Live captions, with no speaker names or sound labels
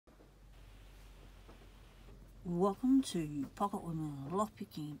Welcome to Pocket Women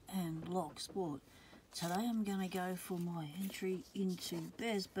Lockpicking and Lock Sport. Today I'm going to go for my entry into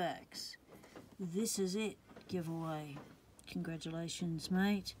Bearsback's This Is It giveaway. Congratulations,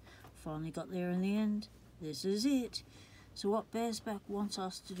 mate. Finally got there in the end. This is it. So what Bearsback wants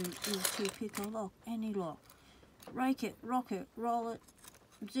us to do is to pick a lock, any lock. Rake it, rock it, roll it,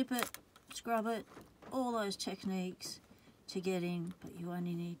 zip it, scrub it, all those techniques to get in, but you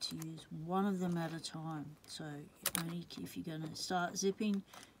only need to use one of them at a time. So only if you're going to start zipping,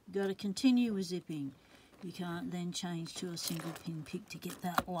 you've got to continue with zipping. You can't then change to a single pin pick to get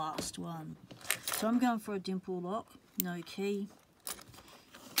that last one. So I'm going for a dimple lock, no key.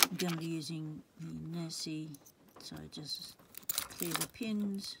 I'm going to be using the Nessie, so just clear the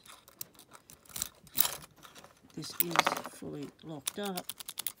pins. This is fully locked up.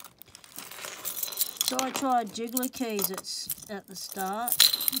 So I tried jiggler keys at the start,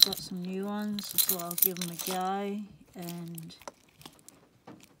 got some new ones, so I thought I'll give them a go, and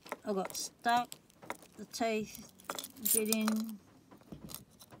I got stuck, the teeth bit in,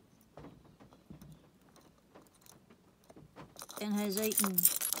 and has eaten.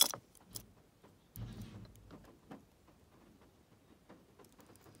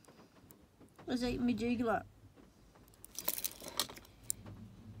 Has eaten my jiggler.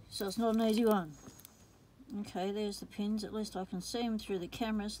 So it's not an easy one. Okay, there's the pins. At least I can see them through the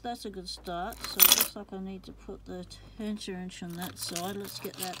camera, so that's a good start. So it looks like I need to put the tension wrench on that side. Let's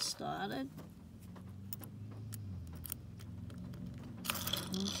get that started.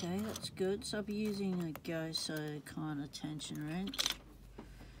 Okay, that's good. So I'll be using a GoSo kind of tension wrench.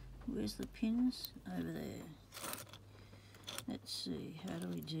 Where's the pins? Over there. Let's see, how do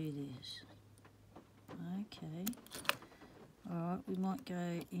we do this? Okay. Alright, we might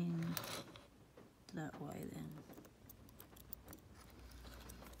go in that way then.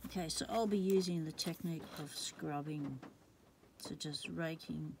 Okay, so I'll be using the technique of scrubbing, so just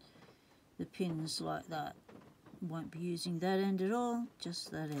raking the pins like that. Won't be using that end at all,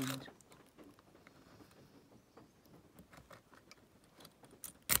 just that end.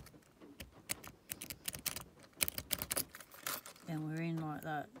 And we're in like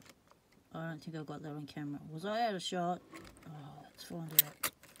that. I don't think I got that on camera. Was I out of shot? Oh, let's find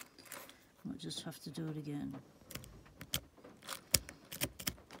out. Might just have to do it again.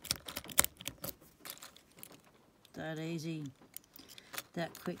 That easy, that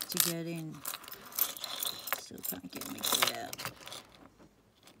quick to get in. Still can't get me foot out.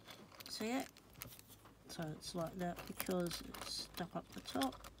 See it? So it's like that because it's stuck up the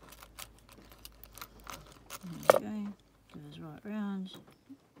top. There we go. Goes right round.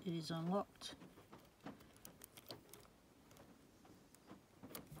 It is unlocked.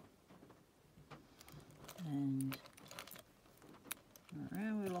 And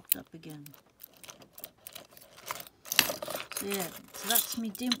around, we're locked up again. So yeah, so that's me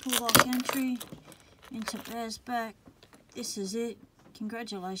dimple lock entry into Bearsback. This is it.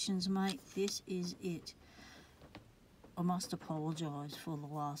 Congratulations, mate. This is it. I must apologise for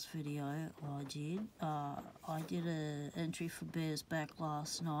the last video I did. I did an entry for Bearsback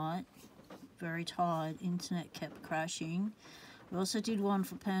last night. Very tired. Internet kept crashing. I also did one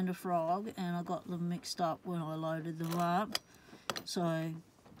for Panda Frog, and I got them mixed up when I loaded them up. So,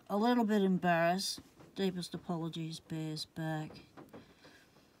 a little bit embarrassed. Deepest apologies, Bearsback.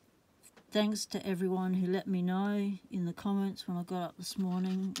 Thanks to everyone who let me know in the comments when I got up this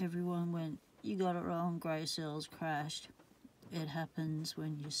morning. Everyone went, "You got it wrong, grey cells crashed." It happens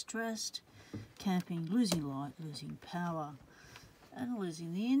when you're stressed, camping, losing light, losing power, and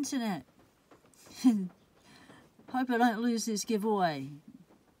losing the internet. Hope I don't lose this giveaway.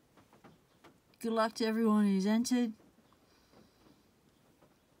 Good luck to everyone who's entered.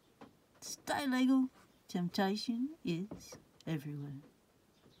 Stay legal. Temptation is everywhere.